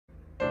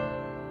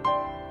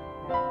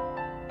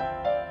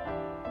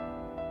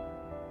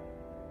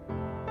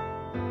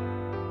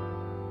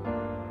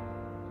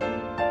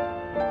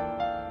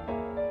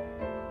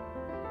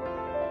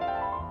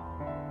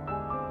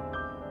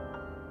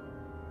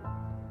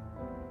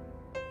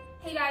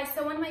you guys,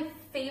 so one of my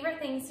favorite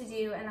things to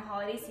do in the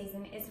holiday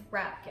season is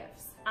wrap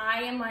gifts.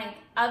 I am like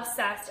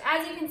obsessed.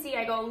 As you can see,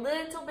 I go a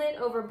little bit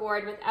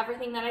overboard with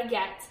everything that I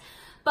get,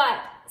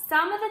 but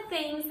some of the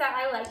things that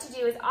I like to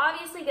do is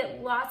obviously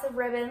get lots of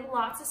ribbon,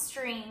 lots of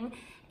string,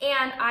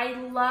 and I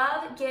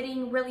love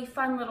getting really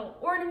fun little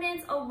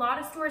ornaments. A lot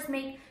of stores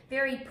make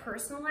very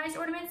personalized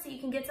ornaments, so you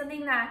can get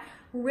something that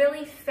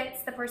really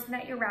fits the person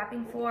that you're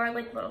wrapping for,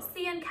 like little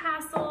sand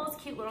castles,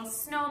 cute little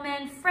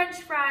snowmen, French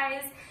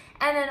fries,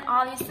 and then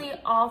obviously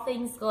all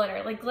things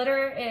glitter. Like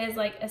glitter is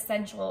like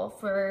essential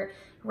for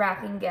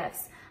wrapping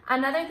gifts.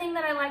 Another thing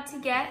that I like to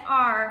get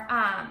are,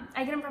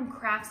 I get them from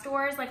craft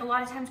stores. Like a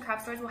lot of times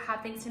craft stores will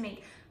have things to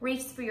make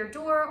wreaths for your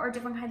door or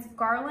different kinds of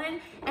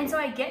garland. And so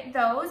I get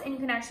those, and you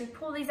can actually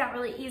pull these out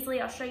really easily.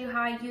 I'll show you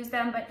how I use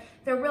them, but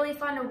they're really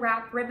fun to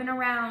wrap ribbon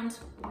around.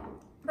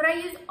 But I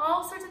use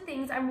all sorts of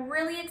things. I'm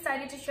really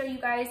excited to show you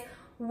guys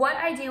what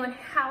I do and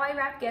how I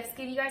wrap gifts,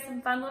 give you guys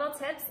some fun little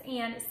tips,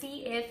 and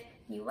see if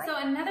you like. So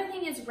another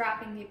thing is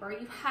wrapping paper.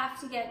 You have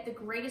to get the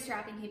greatest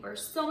wrapping paper.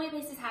 So many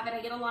places have it.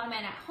 I get a lot of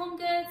mine at Home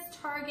Goods,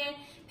 Target,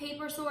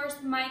 Paper Source,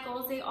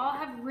 Michaels. They all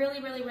have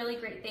really, really, really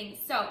great things.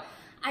 So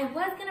I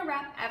was gonna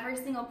wrap every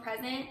single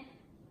present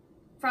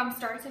from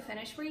start to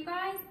finish for you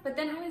guys, but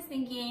then I was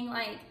thinking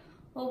like,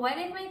 well, what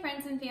if my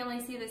friends and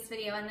family see this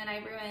video and then I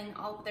ruin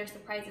all of their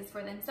surprises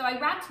for them? So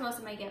I wrapped most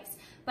of my gifts,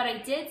 but I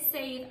did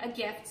save a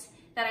gift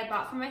that I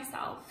bought for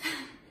myself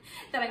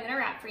that I'm gonna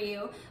wrap for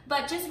you.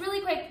 But just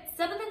really quick,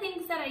 some of the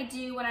things that I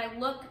do when I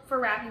look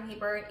for wrapping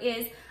paper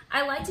is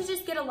I like to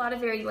just get a lot of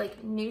very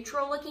like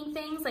neutral looking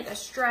things, like a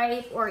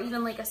stripe or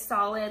even like a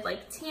solid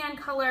like tan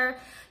color,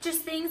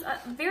 just things.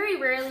 Very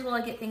rarely will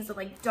I get things with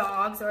like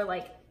dogs or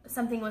like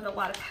something with a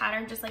lot of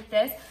pattern just like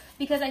this,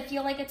 because I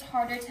feel like it's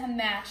harder to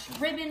match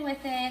ribbon with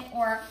it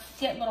or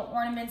get little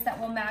ornaments that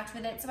will match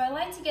with it. So I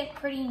like to get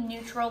pretty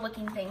neutral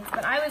looking things.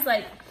 But I was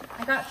like,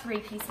 I got 3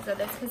 pieces of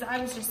this because I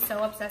was just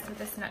so obsessed with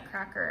this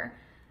Nutcracker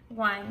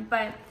one.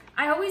 But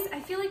I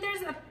feel like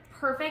there's a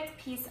perfect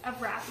piece of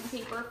wrapping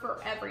paper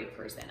for every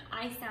person.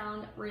 I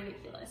sound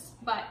ridiculous,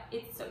 but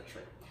it's so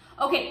true.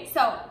 Okay,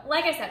 so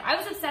like I said, I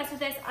was obsessed with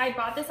this. I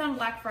bought this on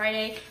Black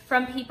Friday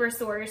from Paper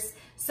Source.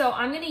 So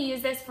I'm gonna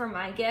use this for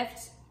my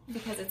gift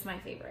because it's my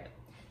favorite.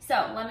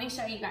 So let me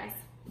show you guys.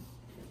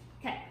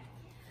 Okay,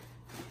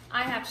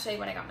 I have to show you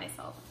what I got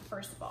myself,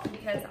 first of all,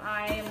 because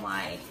I am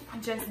like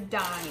just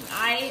dying.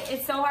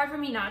 It's so hard for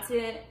me not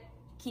to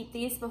keep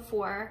these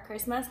before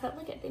Christmas, but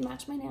look at, they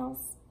match my nails.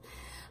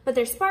 But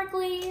they're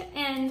sparkly,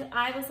 and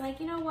I was like,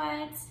 you know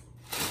what?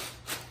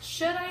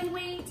 Should I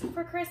wait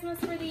for Christmas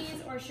for these,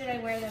 or should I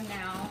wear them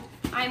now?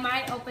 I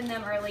might open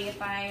them early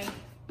if I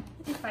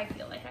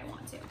feel like I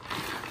want to.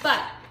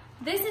 But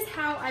this is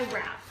how I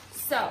wrap.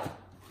 So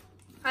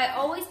I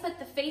always put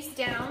the face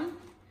down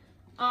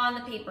on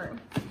the paper.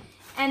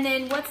 And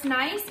then what's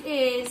nice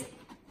is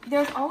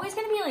there's always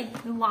gonna be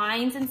like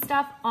lines and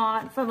stuff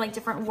on from like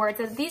different words.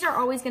 So these are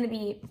always gonna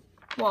be,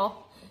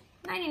 well,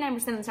 99%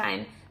 of the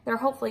time, they're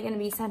hopefully gonna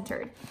be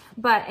centered,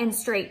 but and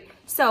straight.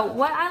 So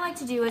what I like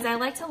to do is I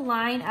like to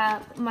line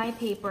up my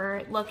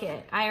paper. Look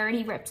it, I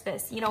already ripped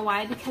this. You know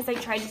why? Because I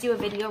tried to do a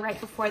video right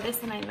before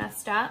this and I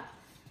messed up.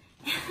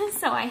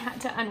 So I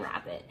had to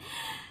unwrap it.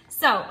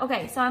 So,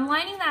 okay, so I'm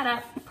lining that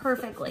up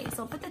perfectly.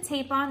 So I'll put the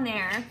tape on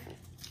there.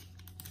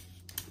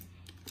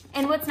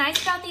 And what's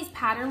nice about these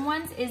pattern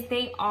ones is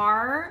they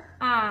are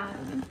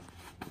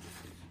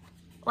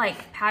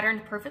like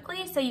patterned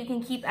perfectly, so you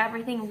can keep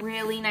everything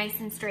really nice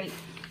and straight.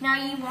 Now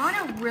you want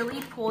to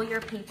really pull your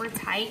paper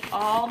tight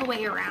all the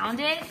way around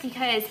it,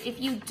 because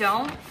if you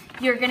don't,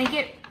 you're gonna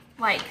get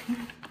like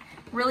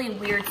really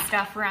weird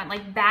stuff around,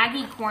 like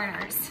baggy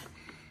corners.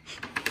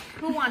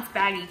 Who wants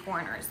baggy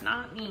corners?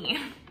 Not me.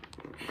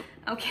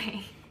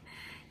 Okay,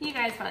 you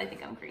guys probably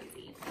think I'm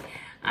crazy.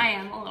 I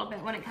am a little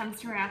bit when it comes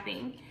to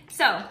wrapping.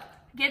 So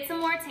get some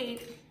more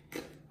tape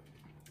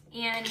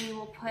and you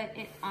will put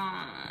it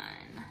on.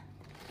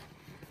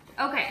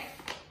 Okay,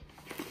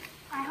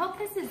 I hope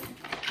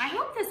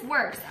this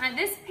works.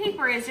 This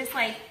paper is just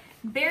like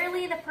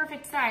barely the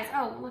perfect size.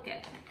 Oh, look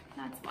it,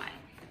 that's why.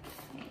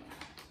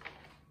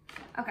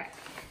 Okay,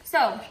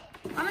 so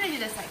I'm gonna do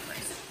this side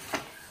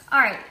first. All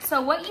right,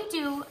 so what you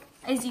do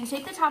is you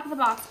take the top of the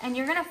box and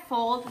you're gonna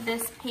fold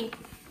this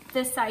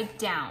side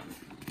down.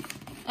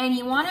 And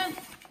you wanna,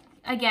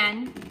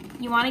 again,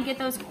 you wanna get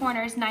those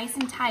corners nice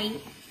and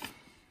tight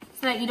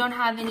so that you don't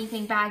have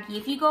anything baggy.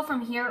 If you go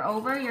from here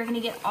over, you're gonna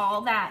get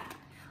all that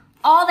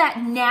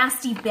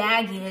nasty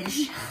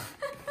baggage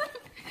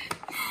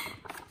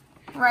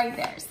right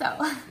there. So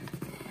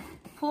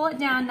pull it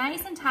down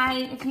nice and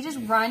tight. If you just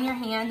run your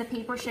hand, the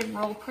paper should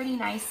roll pretty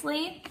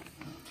nicely.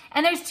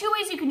 And there's 2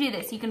 ways you can do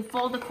this. You can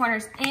fold the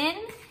corners in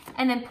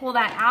and then pull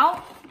that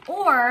out,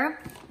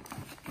 or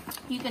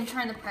you can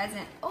turn the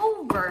present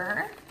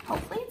over.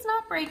 Hopefully it's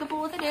not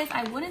breakable. If it is,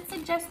 I wouldn't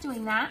suggest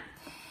doing that.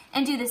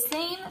 And do the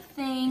same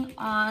thing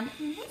on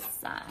this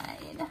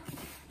side.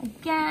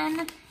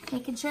 Again,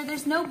 making sure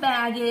there's no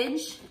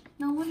baggage.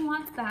 No one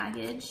wants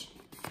baggage.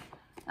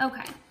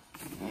 Okay,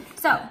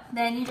 so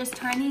then you just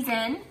turn these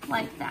in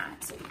like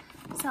that.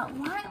 So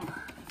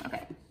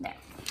okay, there.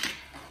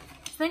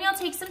 So then you'll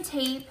take some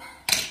tape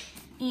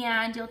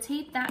and you'll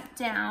tape that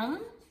down.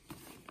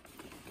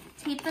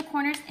 Tape the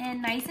corners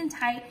in nice and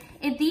tight.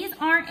 If these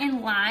aren't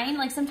in line,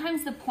 like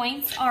sometimes the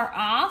points are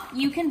off,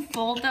 you can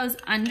fold those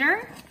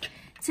under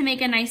to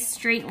make a nice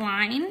straight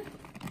line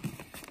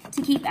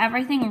to keep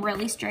everything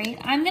really straight.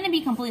 I'm gonna be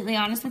completely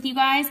honest with you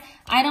guys.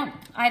 I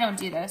don't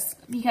do this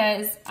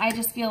because I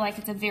just feel like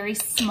it's a very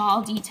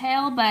small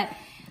detail, but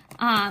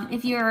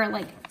if you're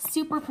like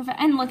super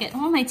professional, and look at,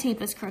 all my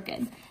tape is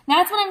crooked.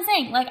 That's what I'm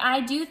saying. Like I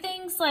do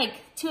things like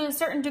to a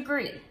certain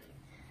degree.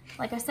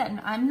 Like I said,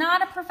 I'm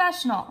not a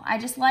professional. I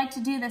just like to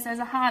do this as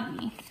a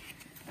hobby.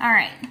 All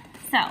right,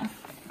 so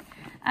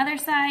other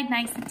side,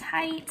 nice and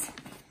tight.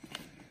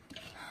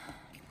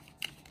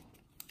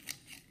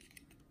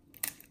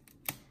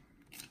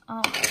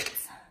 All right,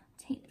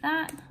 tape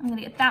that. I'm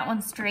gonna get that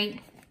one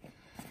straight.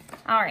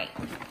 All right,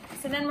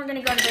 so then we're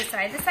gonna go to this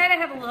side. This side I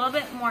have a little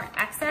bit more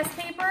excess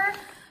paper.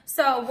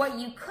 So what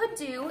you could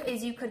do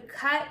is you could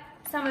cut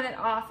some of it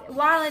off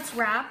while it's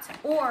wrapped,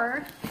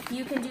 or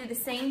you can do the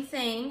same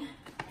thing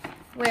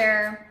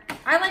where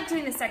I like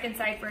doing the second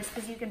side first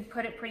because you can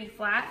put it pretty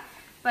flat,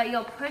 but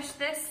you'll push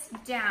this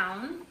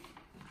down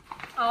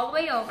all the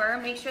way over.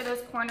 Make sure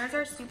those corners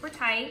are super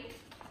tight.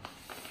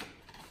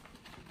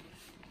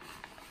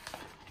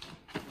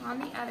 On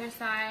the other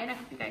side, I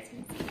hope you guys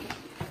can see.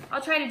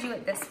 I'll try to do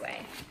it this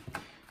way.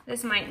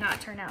 This might not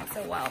turn out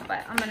so well,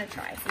 but I'm gonna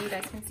try so you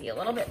guys can see a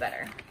little bit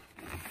better.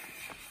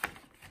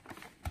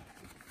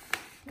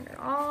 Put it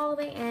all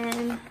the way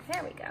in.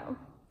 There we go.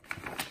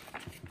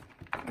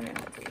 And then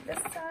we'll do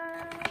this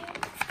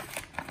side,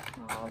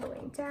 all the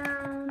way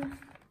down.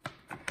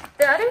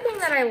 The other thing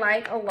that I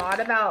like a lot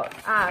about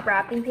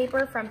wrapping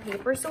paper from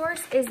Paper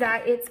Source is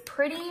that it's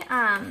pretty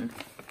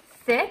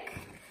thick,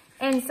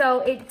 and so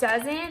it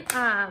doesn't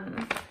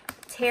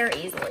tear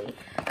easily.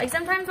 Like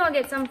sometimes I'll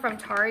get some from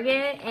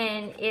Target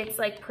and it's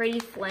like pretty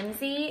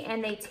flimsy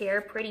and they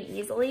tear pretty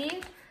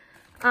easily.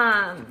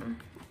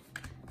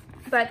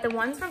 But the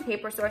ones from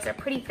Paper Source are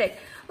pretty thick,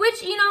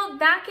 which, you know,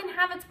 that can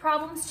have its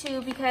problems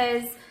too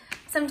because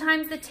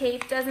sometimes the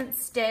tape doesn't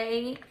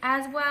stay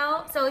as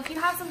well. So if you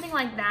have something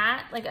like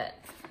that,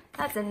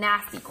 that's a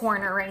nasty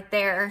corner right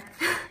there.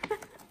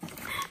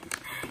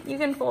 You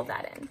can fold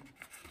that in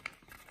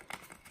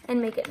and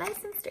make it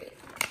nice and straight.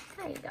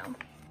 There you go.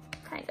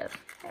 Kind of.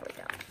 There we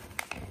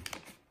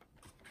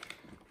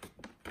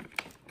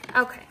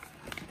go. Okay.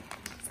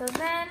 So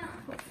then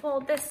we'll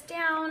fold this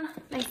down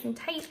nice and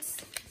tight.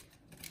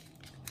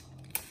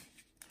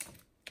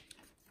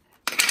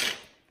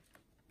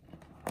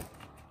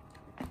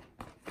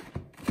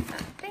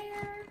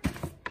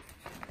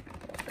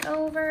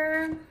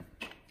 Over.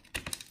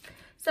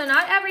 So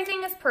not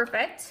everything is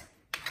perfect,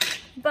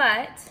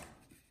 but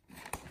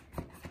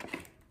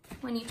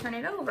when you turn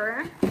it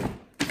over,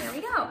 there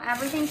we go.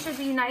 Everything should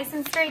be nice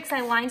and straight because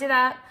I lined it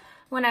up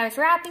when I was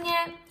wrapping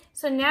it.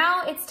 So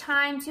now it's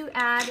time to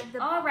add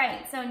the... All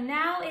right, so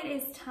now it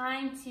is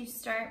time to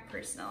start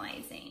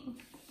personalizing.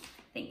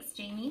 Thanks,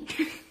 Jamie.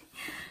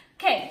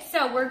 Okay,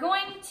 so we're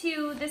going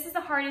to, this is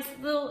the hardest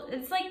little,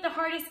 it's like the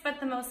hardest but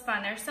the most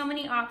fun. There's so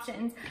many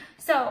options.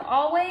 So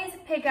always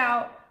pick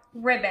out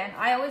ribbon.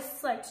 I always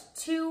select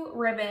 2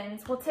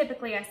 ribbons. Well,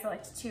 typically I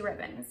select 2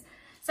 ribbons.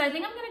 So I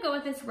think I'm gonna go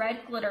with this red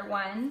glitter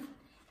one.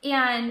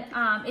 And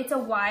it's a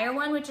wire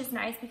one, which is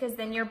nice because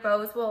then your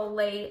bows will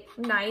lay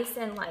nice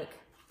and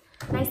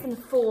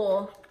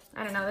full.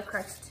 I don't know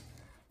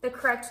the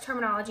correct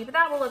terminology, but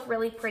that will look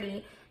really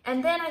pretty.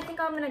 And then I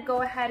think I'm gonna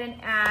go ahead and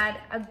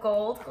add a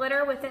gold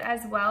glitter with it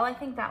as well. I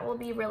think that will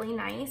be really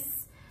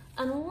nice.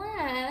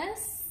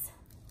 Unless,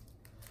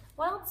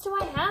 what else do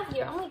I have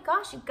here? Oh my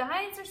gosh, you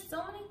guys, there's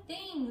so many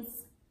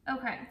things.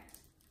 Okay.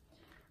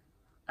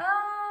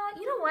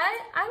 You know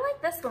what? I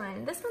like this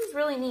one. This one's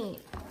really neat.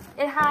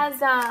 It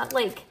has it's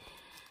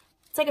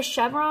like a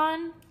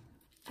chevron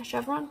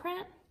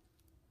print.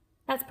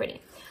 That's pretty.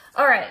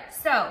 All right,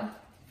 so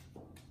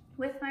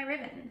with my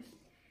ribbon,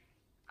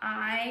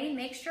 I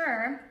make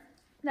sure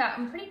that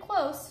I'm pretty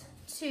close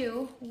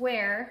to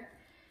where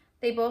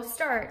they both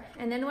start.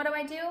 And then what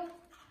do?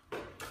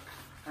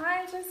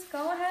 I just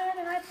go ahead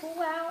and I pull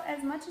out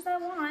as much as I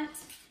want.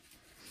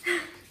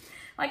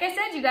 Like I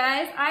said, you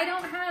guys, I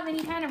don't have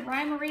any kind of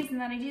rhyme or reason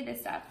that I do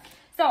this stuff.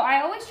 So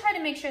I always try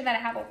to make sure that I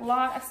have a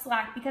lot of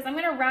slack because I'm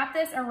gonna wrap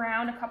this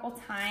around a couple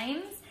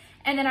times.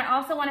 And then I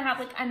also wanna have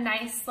like a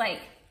nice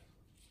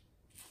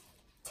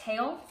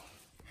tail.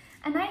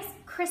 A nice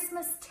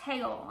Christmas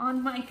tail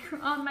on my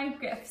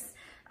gifts.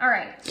 All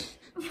right.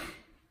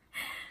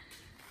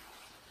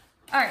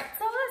 All right,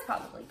 so that's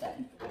probably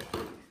good.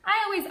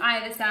 I always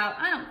eye this out.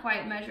 I don't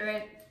quite measure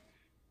it.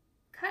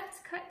 Cuts,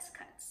 cuts,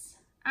 cuts.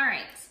 All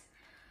right.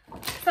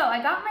 So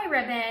I got my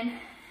ribbon.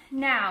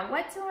 Now,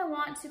 what do I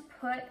want to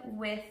put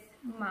with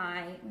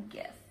my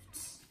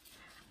gift?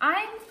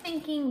 I'm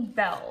thinking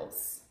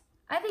bells.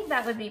 I think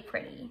that would be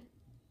pretty.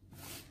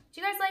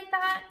 Do you guys like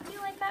that? Do you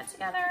like that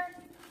together?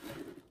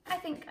 I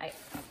think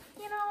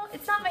you know,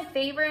 it's not my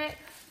favorite.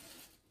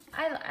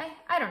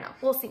 I don't know.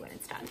 We'll see when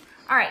it's done.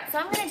 All right, so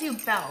I'm gonna do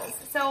bells.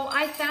 So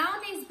I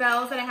found these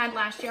bells that I had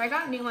last year. I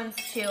got new ones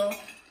too.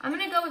 I'm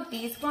gonna go with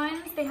these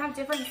ones. They have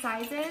different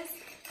sizes,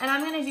 and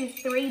I'm gonna do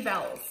 3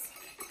 bells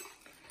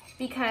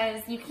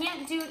because you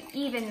can't do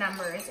even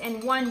numbers,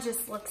 and one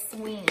just looks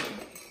weeny.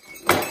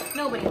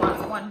 Nobody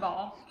wants one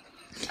ball.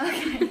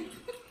 Okay.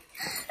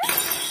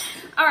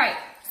 All right,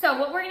 so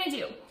what we're gonna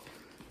do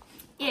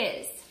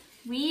is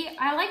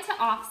I like to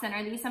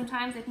off-center these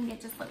sometimes. I think it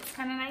just looks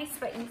kind of nice,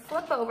 but you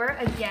flip over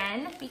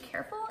again. Be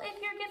careful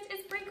if your gift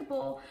is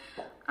breakable.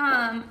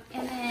 And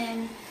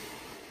then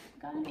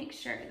gotta make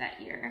sure that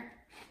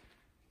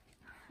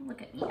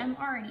look at me, I'm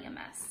already a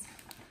mess.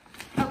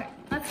 Okay,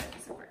 let's start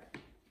this over.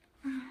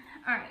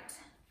 All right,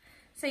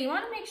 so you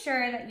wanna make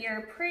sure that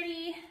you're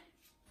pretty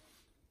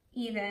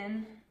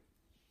even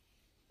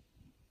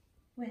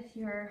with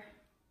your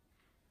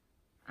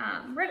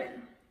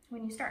ribbon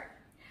when you start.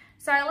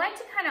 So I like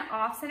to kind of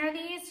off-center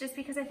these just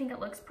because I think it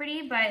looks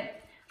pretty,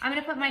 but I'm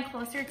gonna put mine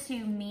closer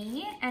to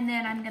me, and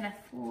then I'm gonna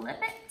flip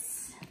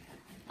it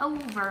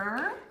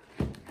over.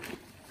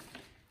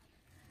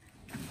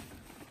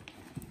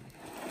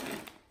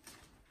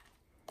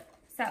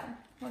 So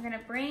we're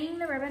gonna bring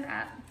the ribbon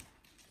up,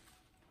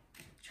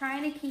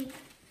 trying to keep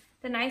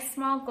the nice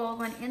small gold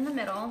one in the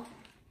middle,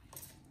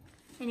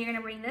 and you're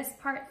gonna bring this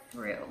part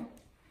through.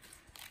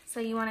 So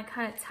you wanna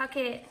kind of tuck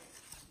it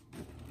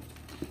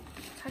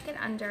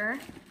under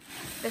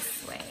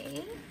this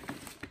way.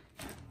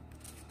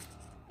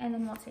 And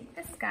then we'll take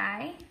this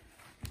guy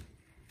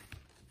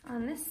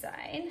on this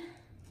side,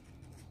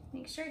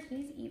 make sure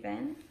he's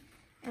even,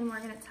 and we're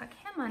gonna tuck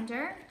him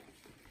under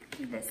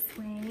this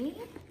way.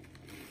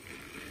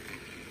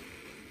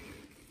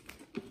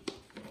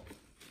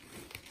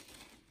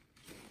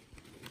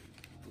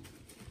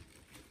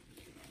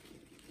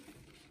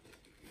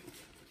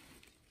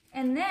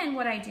 And then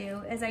what I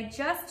do is I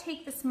just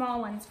take the small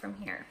ones from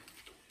here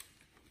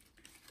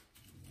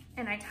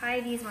and I tie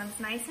these ones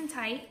nice and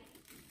tight,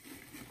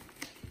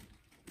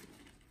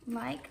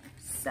 like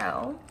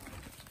so,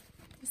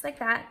 just like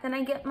that. Then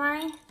I get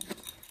my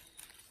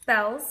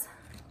bells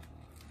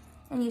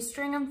and you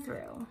string them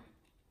through.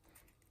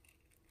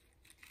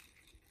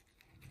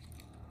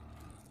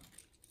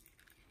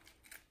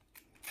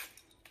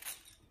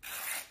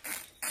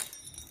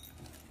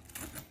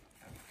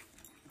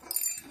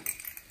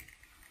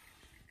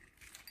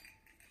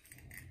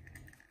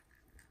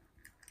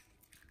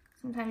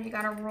 Sometimes you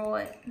gotta roll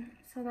it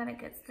so that it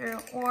gets through,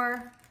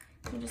 or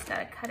you just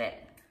gotta cut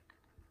it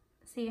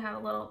so you have a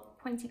little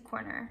pointy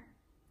corner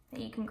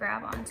that you can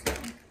grab onto.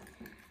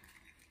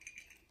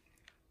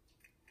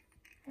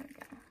 There we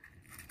go.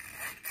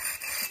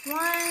 1,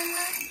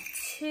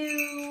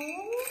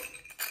 2,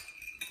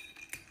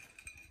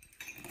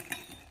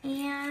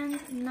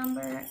 and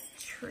number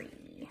 3.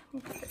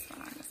 We'll put this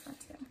one on this one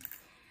too.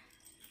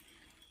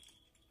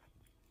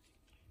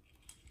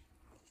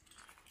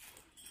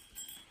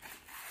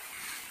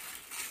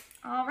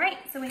 All right,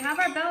 so we have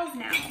our bells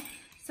now.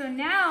 So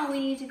now we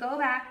need to go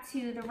back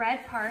to the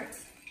red part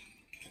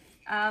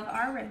of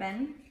our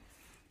ribbon,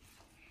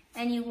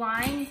 and you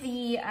line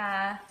the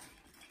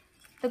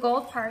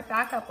gold part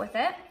back up with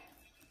it.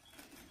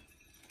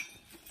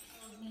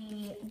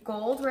 The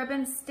gold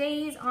ribbon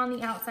stays on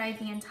the outside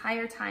the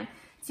entire time.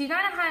 So you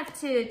gotta have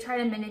to try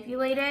to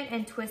manipulate it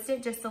and twist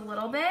it just a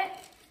little bit.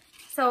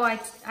 So I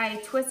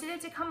twisted it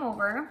to come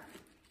over,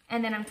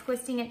 and then I'm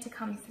twisting it to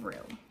come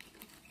through.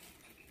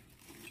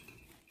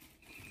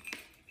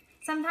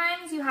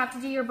 Sometimes you have to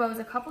do your bows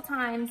a couple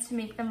times to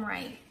make them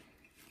right,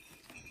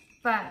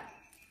 but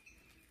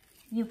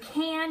you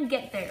can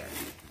get there.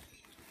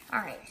 All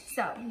right,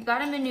 so you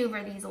gotta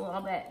maneuver these a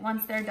little bit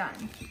once they're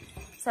done.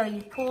 So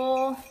you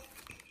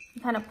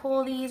kind of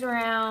pull these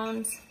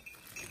around.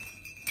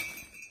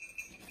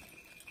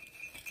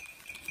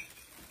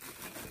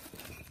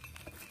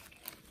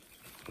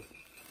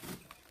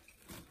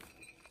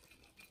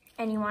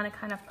 And you wanna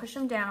kind of push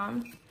them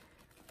down.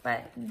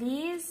 But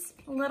these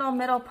little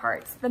middle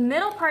parts, the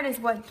middle part is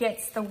what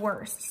gets the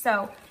worst.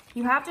 So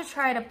you have to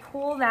try to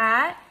pull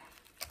that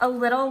a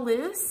little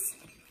loose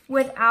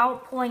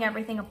without pulling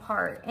everything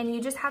apart. And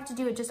you just have to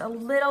do it just a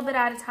little bit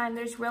at a time.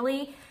 There's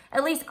really,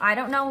 at least I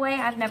don't know a way.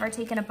 I've never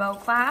taken a bow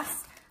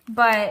class,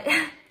 but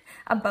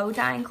a bow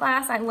tying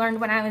class. I learned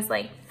when I was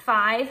like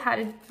 5 how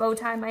to bow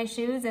tie my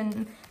shoes,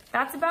 and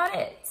that's about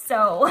it.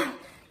 So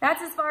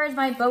that's as far as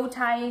my bow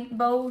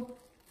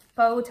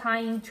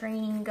tying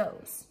training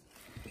goes.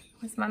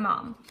 With my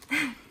mom.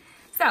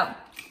 So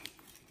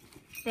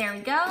there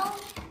we go.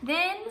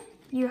 Then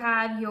you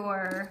have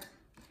your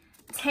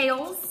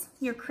tails,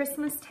 your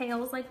Christmas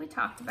tails like we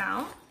talked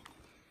about.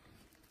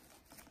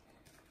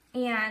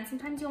 And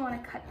sometimes you'll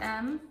want to cut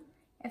them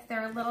if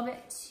they're a little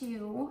bit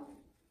too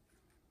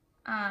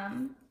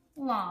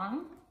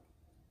long.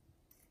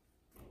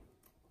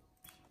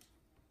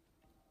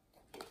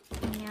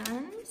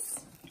 And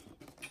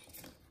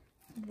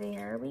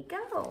there we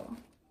go.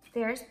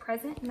 There's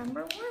present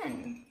number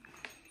 1.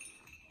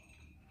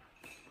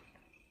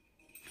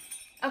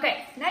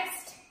 Okay,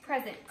 next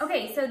present.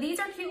 Okay, so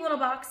these are cute little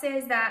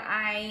boxes that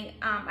I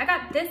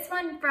got this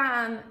one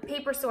from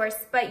Paper Source,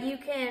 but you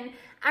can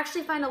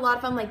actually find a lot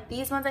of them. Like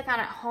these ones I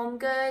found at Home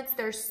Goods.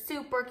 They're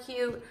super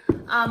cute,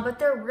 but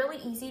they're really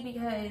easy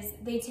because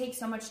they take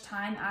so much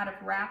time out of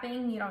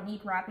wrapping. You don't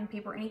need wrapping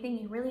paper or anything.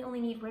 You really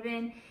only need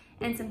ribbon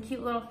and some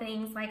cute little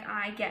things like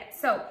I get.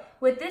 So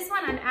with this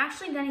one, I'm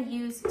actually gonna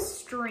use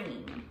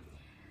string.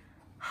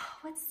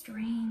 What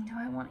string do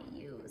I want to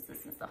use?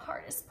 This is the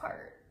hardest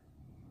part.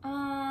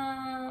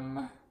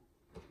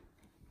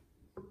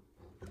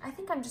 I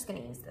think I'm just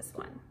gonna use this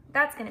one.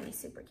 That's gonna be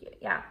super cute.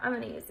 Yeah, I'm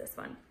gonna use this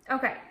one.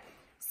 Okay,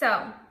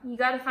 so you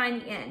gotta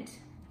find the end.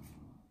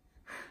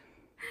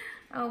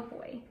 Oh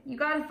boy, you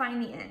gotta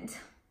find the end.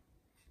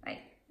 Right,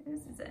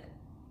 this is it,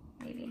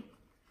 maybe.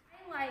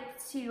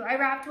 I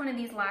wrapped one of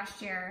these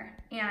last year,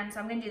 and so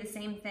I'm gonna do the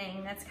same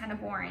thing. That's kind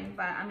of boring,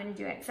 but I'm gonna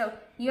do it. So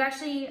you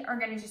actually are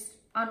gonna just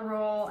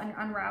unroll and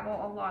unravel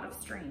a lot of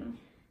string.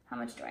 How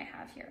much do I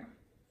have here?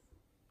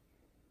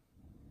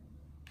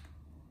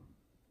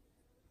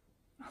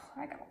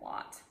 Oh, I got a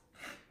lot.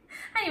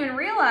 I didn't even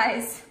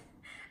realize.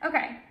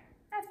 Okay,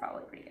 that's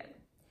probably pretty good.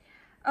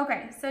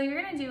 Okay, so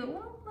you're gonna do a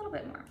little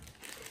bit more.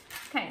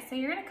 Okay, so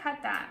you're gonna cut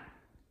that.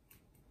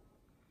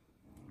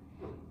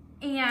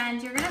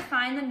 And you're gonna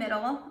find the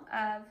middle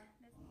of,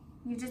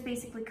 you just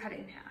basically cut it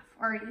in half.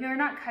 Or you're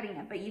not cutting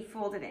it, but you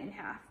folded it in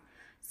half.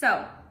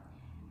 So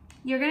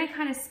you're gonna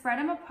kind of spread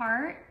them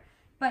apart,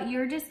 but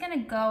you're just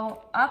gonna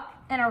go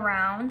up and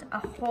around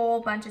a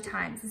whole bunch of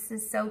times. This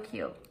is so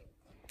cute.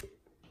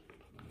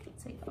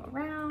 So you go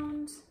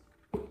around,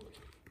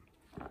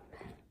 up,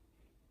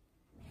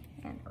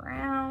 and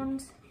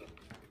around.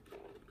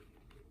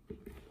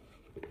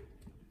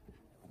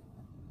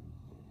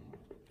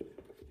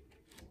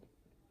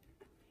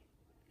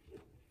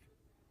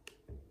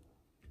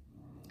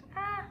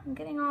 I'm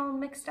getting all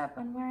mixed up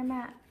on where I'm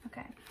at.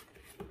 Okay.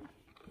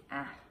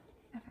 Okay.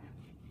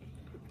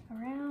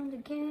 Around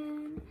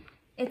again.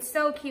 It's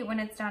so cute when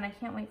it's done. I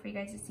can't wait for you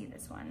guys to see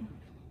this one.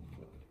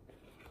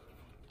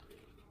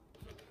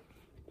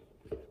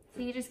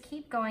 So you just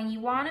keep going. You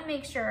want to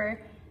make sure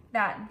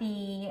that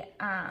the,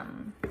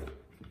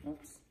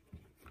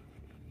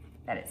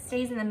 that it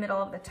stays in the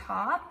middle of the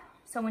top.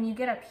 So when you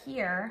get up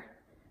here,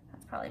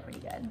 that's probably pretty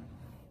good.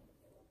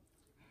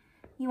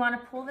 You want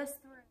to pull this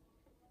through.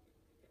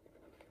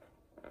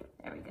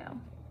 There we go.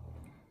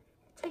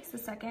 Takes a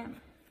second.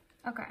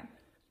 Okay.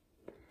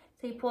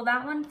 So you pull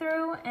that one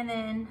through and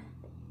then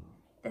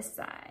this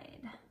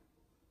side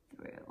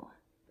through.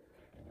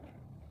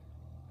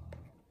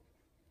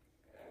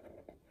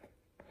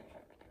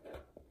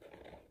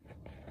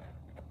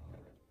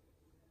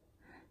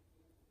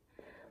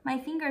 My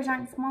fingers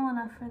aren't small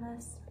enough for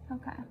this.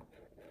 Okay.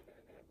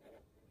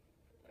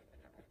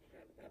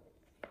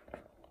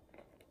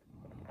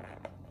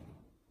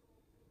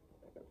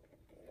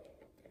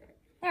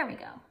 There we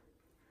go.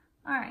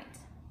 All right,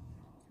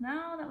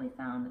 now that we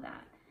found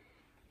that,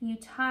 you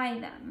tie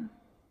them.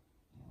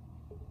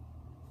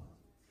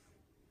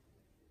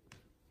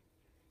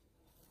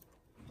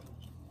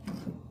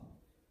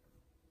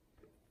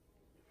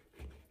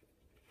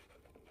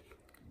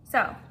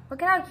 So,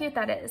 look at how cute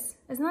that is.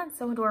 Isn't that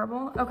so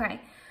adorable?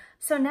 Okay,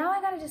 so now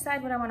I gotta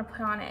decide what I wanna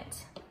put on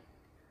it.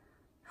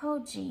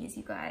 Oh geez,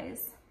 you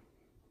guys.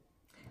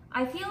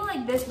 I feel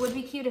like this would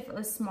be cute if it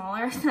was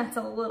smaller. That's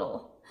a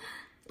little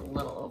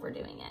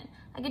overdoing it.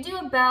 I could do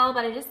a bell,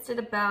 but I just did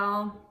a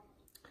bell.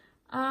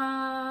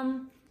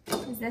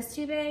 Is this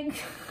too big?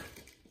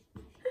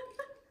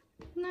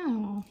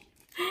 No,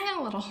 yeah,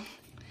 a little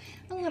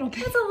bit.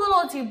 It's a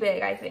little too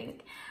big, I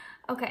think.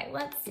 Okay,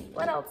 let's see.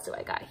 What else do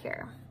I got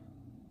here?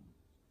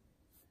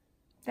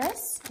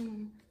 This?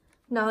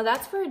 No,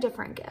 that's for a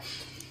different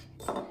gift.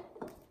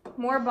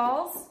 More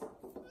balls?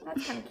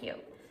 That's kind of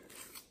cute.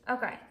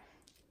 Okay.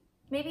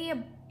 Maybe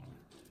a...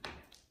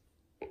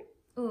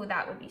 Ooh,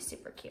 that would be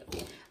super cute.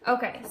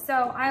 Okay,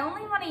 so I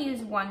only want to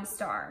use one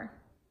star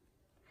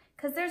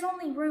because there's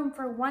only room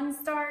for one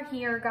star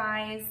here,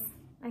 guys.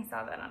 I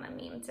saw that on a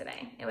meme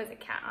today. It was a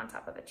cat on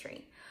top of a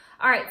tree.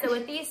 All right, so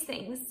with these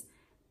things,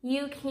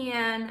 you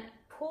can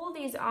pull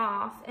these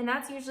off, and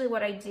that's usually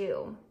what I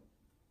do.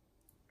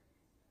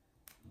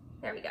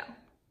 There we go.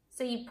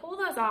 So you pull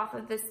those off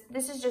of this.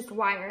 This is just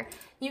wire.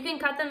 You can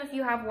cut them if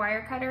you have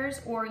wire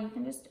cutters, or you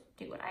can just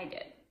do what I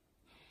did.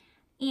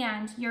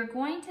 And you're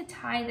going to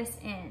tie this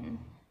in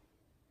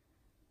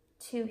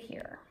to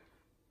here.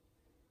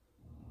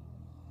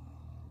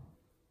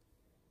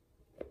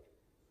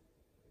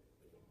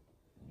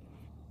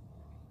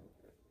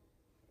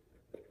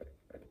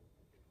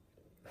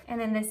 And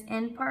then this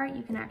end part,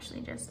 you can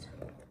actually just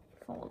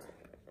fold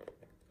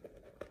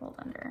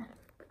under.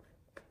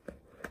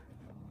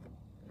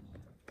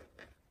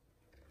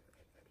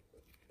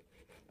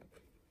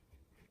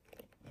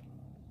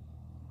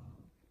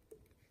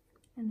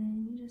 And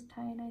then you just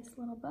tie a nice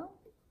little bow.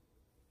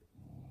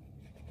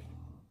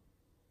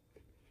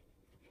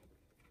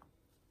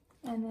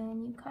 And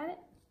then you cut it.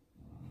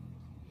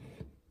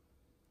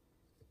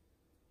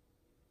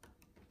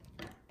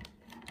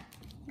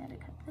 You gotta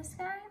cut this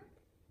guy.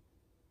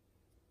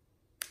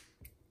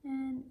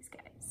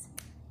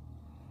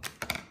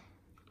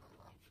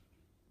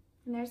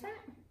 And there's that.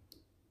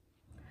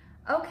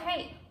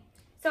 Okay,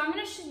 so I'm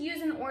gonna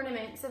use an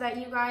ornament so that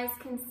you guys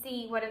can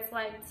see what it's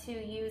like to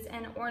use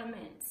an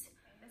ornament.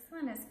 This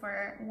one is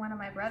for one of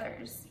my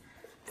brothers.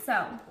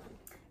 So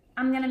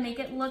I'm gonna make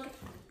it look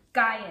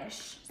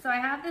guyish. So I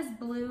have this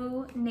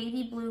blue,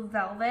 navy blue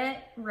velvet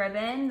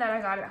ribbon that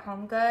I got at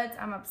Home Goods.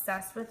 I'm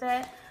obsessed with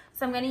it.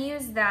 So I'm gonna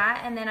use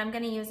that, and then I'm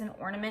gonna use an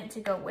ornament to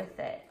go with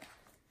it.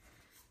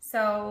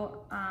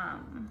 So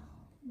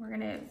we're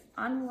gonna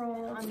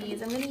unroll on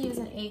these. I'm gonna use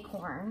an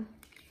acorn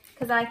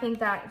because I think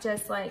that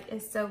just like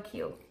is so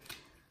cute.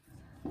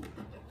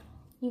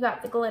 You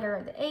got the glitter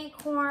of the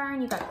acorn,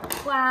 you got the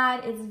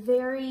plaid. It's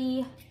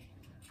very,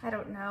 I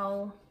don't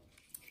know,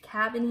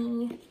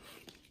 cabiny.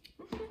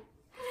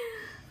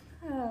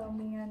 Oh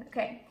man.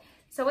 Okay,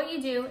 so what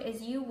you do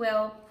is you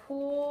will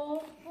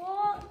pull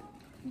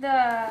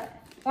the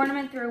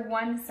ornament through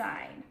one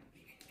side,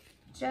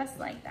 just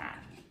like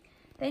that.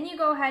 Then you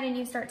go ahead and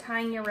you start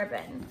tying your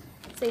ribbon.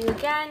 So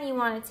again, you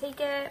want to take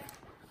it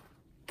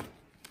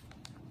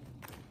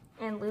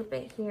and loop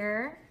it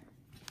here.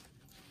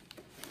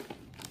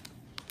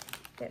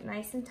 Get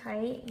nice and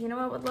tight. You know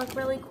what would look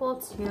really cool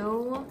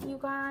too, you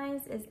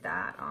guys, is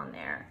that on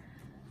there.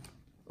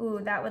 Ooh,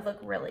 that would look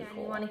really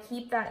cool. You want to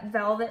keep that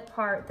velvet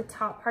part, the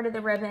top part of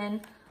the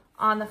ribbon,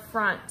 on the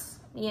front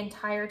the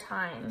entire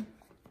time.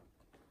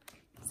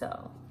 So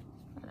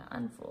I'm gonna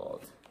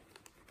unfold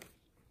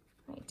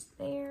right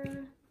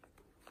there.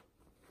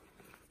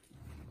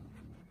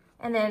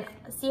 And then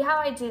see how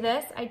I do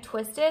this? I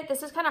twist it.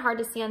 This is kind of hard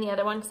to see on the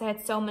other one because I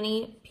had so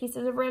many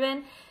pieces of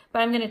ribbon,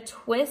 but I'm gonna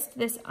twist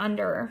this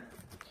under,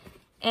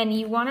 and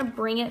you wanna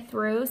bring it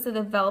through so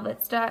the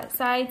velvet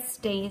side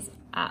stays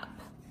up.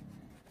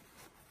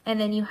 And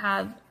then you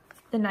have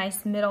the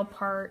nice middle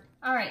part.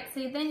 All right,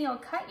 so then you'll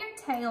cut your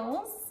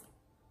tails,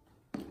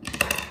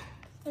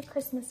 the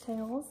Christmas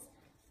tails,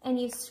 and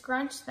you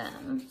scrunch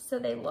them so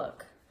they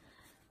look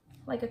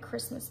like a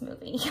Christmas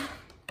movie.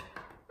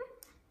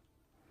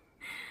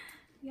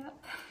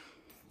 Yep.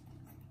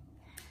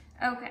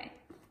 Okay.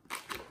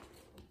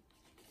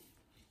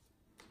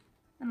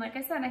 And like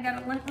I said, I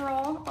gotta lint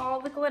roll all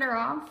the glitter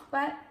off,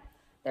 but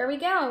there we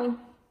go.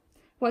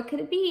 What could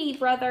it be,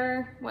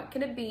 brother? What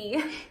could it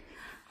be?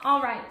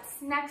 All right,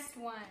 next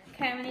one.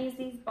 Okay, I'm gonna use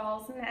these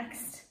balls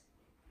next.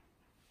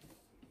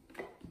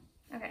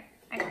 Okay,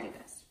 I can do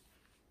this.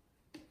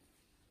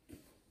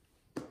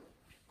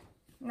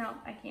 No,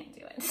 I can't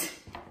do it.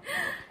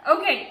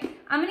 Okay,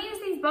 I'm gonna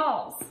use these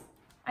balls.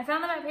 I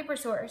found them at Paper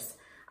Source.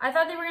 I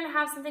thought they were gonna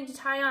have something to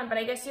tie on, but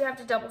I guess you have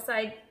to double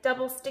side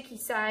sticky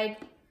tape.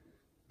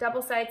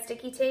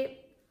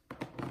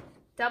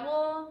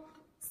 Double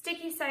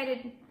sticky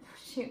sided,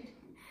 shoot.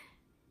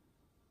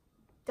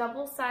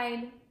 What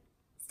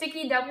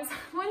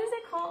is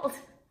it called?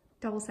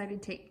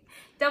 Double-sided tape.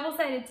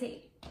 Double-sided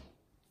tape.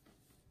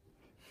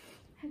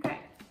 Okay.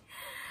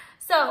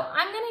 So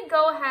I'm gonna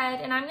go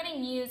ahead and I'm gonna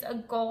use a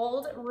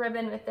gold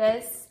ribbon with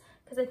this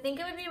because I think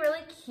it would be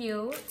really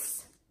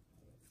cute.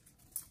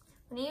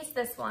 I'm gonna use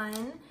this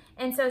one.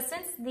 And so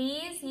since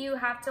these, you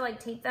have to like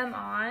tape them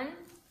on.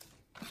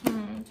 Do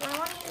I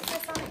wanna use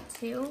this on it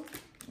too?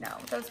 No,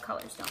 those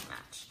colors don't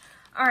match.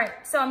 All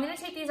right, so I'm gonna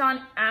take these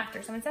on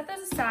after. So I'm gonna set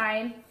those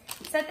aside,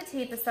 set the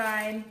tape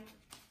aside,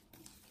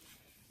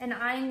 and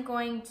I'm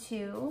going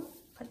to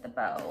put the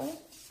bow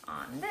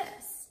on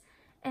this.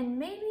 And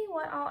maybe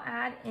what I'll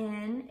add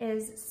in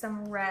is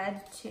some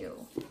red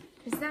too,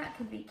 because that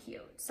could be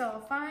cute. So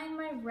I'll find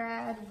my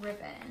red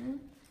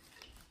ribbon,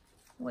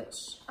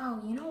 which,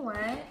 oh, you know what?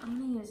 I'm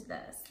gonna use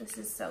this. This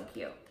is so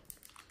cute.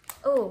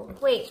 Oh,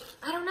 wait,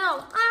 I don't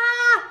know.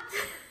 Ah!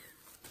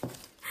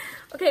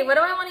 Okay, what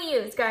do I wanna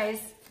use,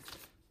 guys?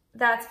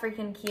 That's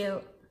freaking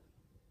cute.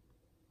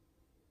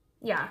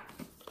 Yeah,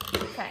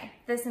 okay,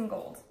 this in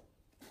gold.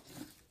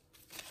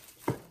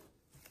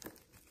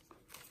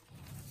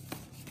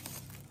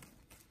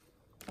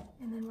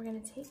 And then we're gonna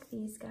take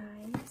these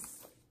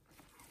guys.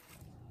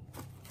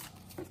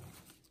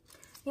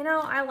 You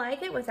know, I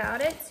like it without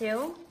it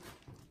too.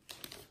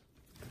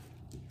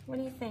 What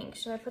do you think?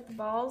 Should I put the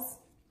balls?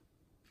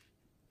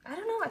 I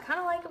don't know, I kind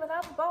of like it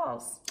without the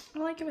balls. I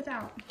like it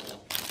without.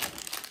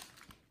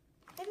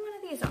 Maybe one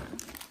of these on.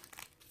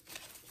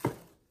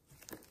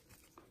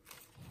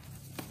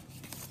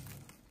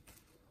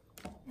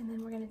 And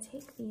then we're gonna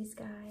take these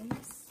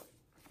guys.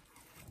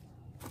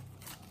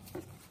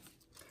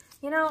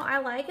 You know, I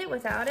like it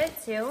without it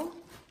too.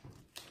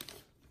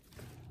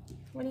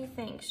 What do you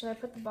think? Should I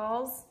put the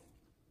balls?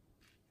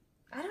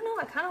 I don't know,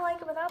 I kind of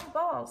like it without the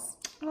balls.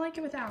 I like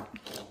it without.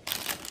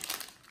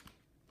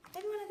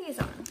 Maybe one of these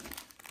on.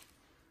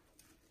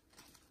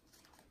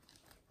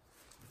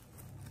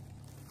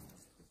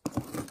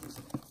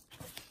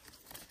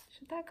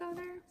 Should that go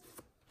there?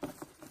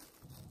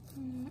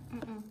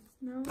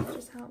 No, it's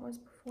just how it was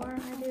before.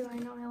 I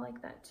know I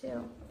like that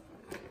too.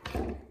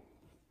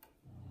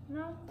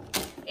 No,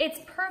 it's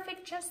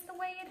perfect just the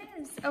way it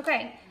is.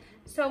 Okay,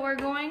 so we're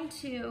going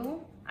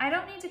to, I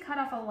don't need to cut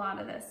off a lot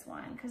of this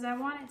one because I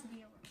want it to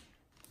be,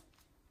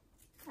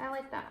 I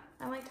like that.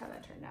 I liked how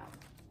that turned out.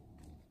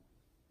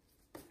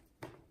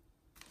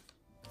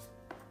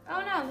 Oh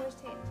no, there's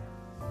tape.